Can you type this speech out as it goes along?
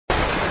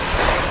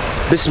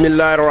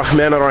Bismillah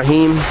ar-Rahman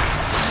ar-Rahim.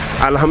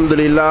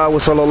 Alhamdulillah wa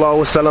sallallahu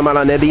wa sallam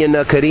ala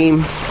nabiyyina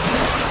kareem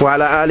wa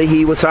ala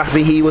alihi wa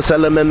sahbihi wa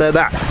sallam amma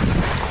ba'd.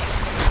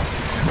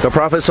 The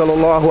Prophet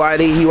sallallahu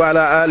alayhi wa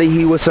ala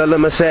alihi wa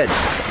sallam said,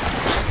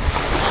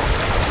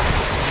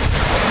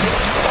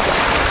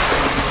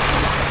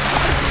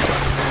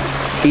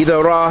 إذا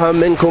رأى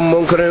منكم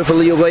منكرا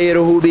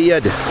فليغيره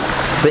بيده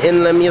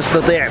فإن لم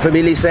يستطع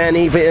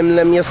فبلسانه فإن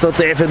لم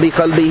يستطع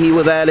فبقلبه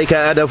وذلك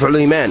أضعف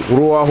الإيمان.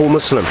 رواه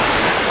Muslim.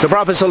 The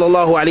Prophet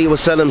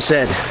ﷺ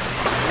said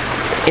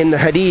in the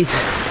hadith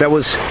that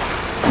was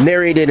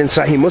narrated in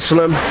Sahih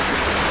Muslim,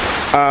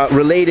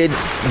 narrated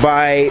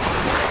by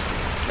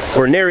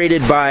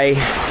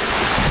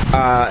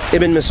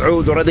Ibn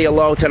Mas'ud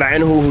radiyallahu ta'ala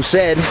anhu, who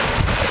said,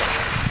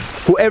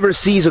 whoever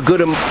sees a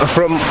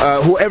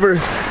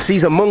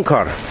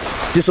munkar,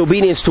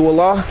 disobedience to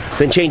Allah,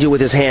 then change it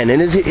with his hand.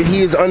 And if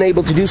he is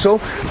unable to do so,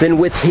 then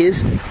with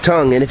his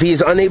tongue. And if he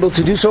is unable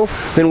to do so,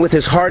 then with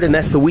his heart, and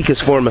that's the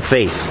weakest form of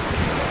faith.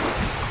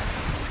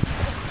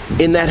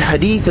 In that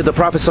hadith of the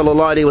Prophet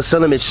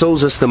ﷺ, it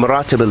shows us the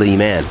maratib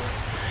al-Iman.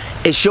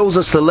 It shows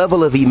us the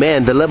level of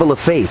Iman, the level of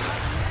faith.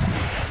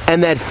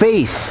 And that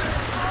faith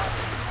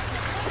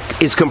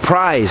is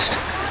comprised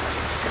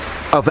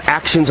of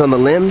actions on the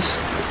limbs.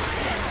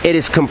 It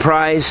is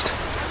comprised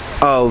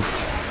of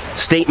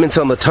statements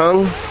on the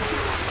tongue,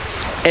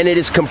 and it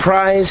is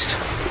comprised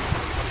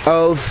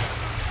of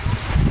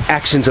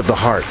actions of the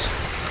heart.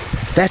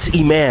 That's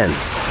Iman.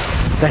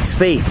 That's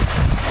faith.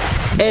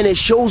 And it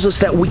shows us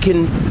that we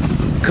can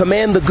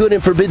command the good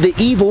and forbid the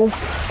evil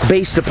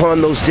based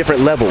upon those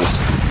different levels.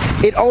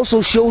 It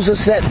also shows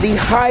us that the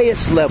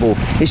highest level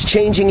is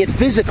changing it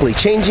physically,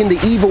 changing the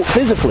evil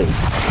physically,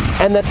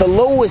 and that the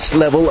lowest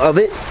level of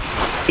it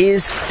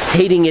is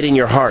hating it in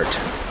your heart.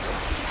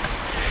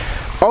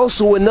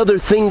 Also, another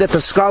thing that the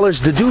scholars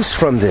deduce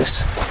from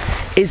this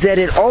is that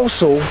it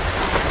also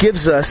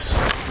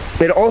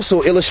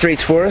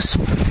illustrates for us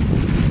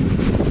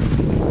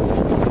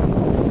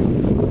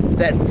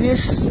that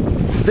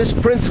this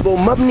principle,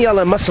 mabni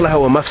ala maslaha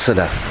wa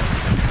mafsada,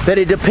 that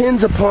it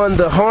depends upon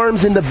the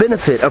harms and the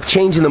benefit of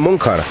changing the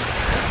munkar.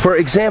 For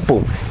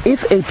example,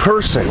 if a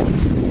person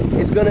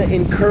is going to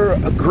incur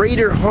a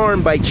greater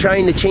harm by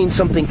trying to change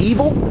something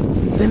evil,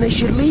 then they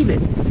should leave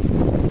it,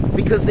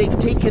 because they've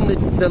taken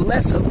the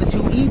less of the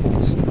two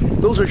evils.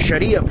 Those are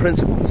Sharia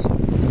principles.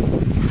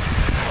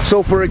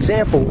 So for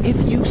example,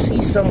 if you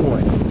see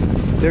someone,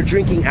 they're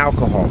drinking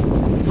alcohol,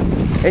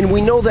 and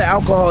we know that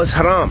alcohol is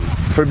haram,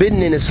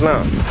 forbidden in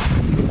Islam,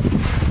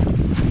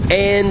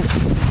 and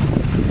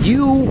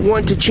you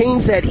want to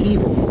change that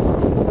evil,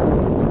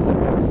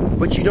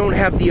 but you don't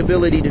have the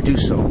ability to do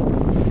so,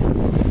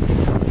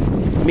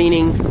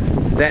 meaning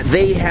that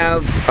they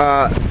have,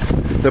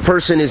 the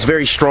person is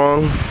very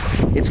strong,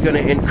 it's going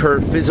to incur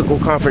physical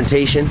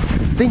confrontation,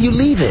 then you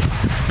leave it,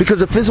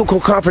 because a physical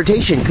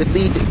confrontation could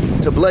lead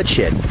to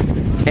bloodshed,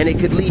 and it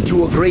could lead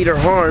to a greater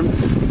harm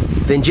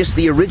than just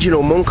the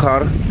original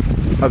munkar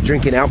of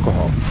drinking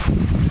alcohol.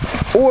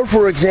 Or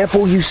for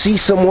example, you see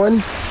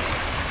someone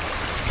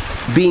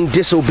being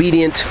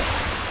disobedient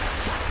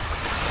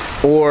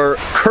or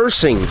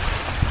cursing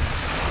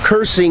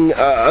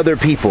other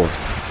people,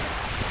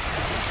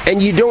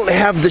 and you don't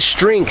have the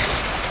strength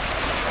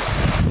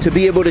to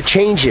be able to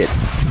change it,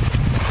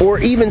 or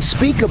even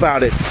speak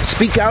out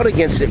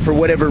against it for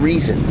whatever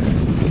reason.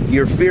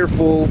 You're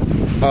fearful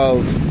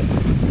of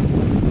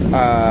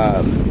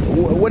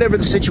whatever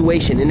the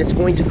situation, and it's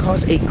going to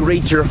cause a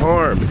greater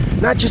harm,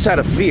 not just out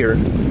of fear,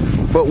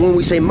 but when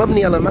we say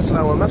mabni ala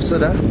maslaha wa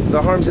mafsada,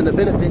 the harms and the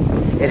benefit,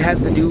 it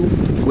has to do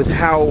with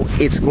how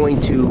it's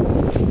going to,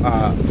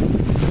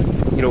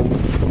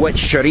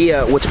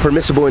 what's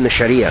permissible in the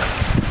Sharia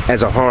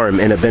as a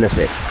harm and a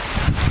benefit.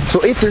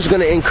 So if there's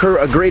going to incur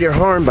a greater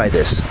harm by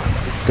this,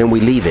 then we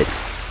leave it.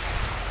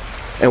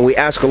 And we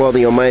ask Allah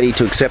the Almighty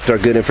to accept our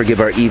good and forgive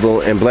our evil,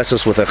 and bless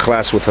us with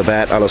ikhlas, with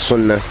thabat, Ahl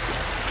Sunnah.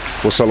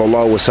 Wa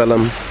sallallahu wa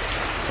sallam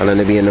ala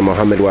nabiyyina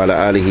Muhammad wa ala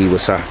alihi wa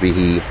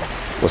sahbihi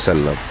wa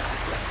sallam.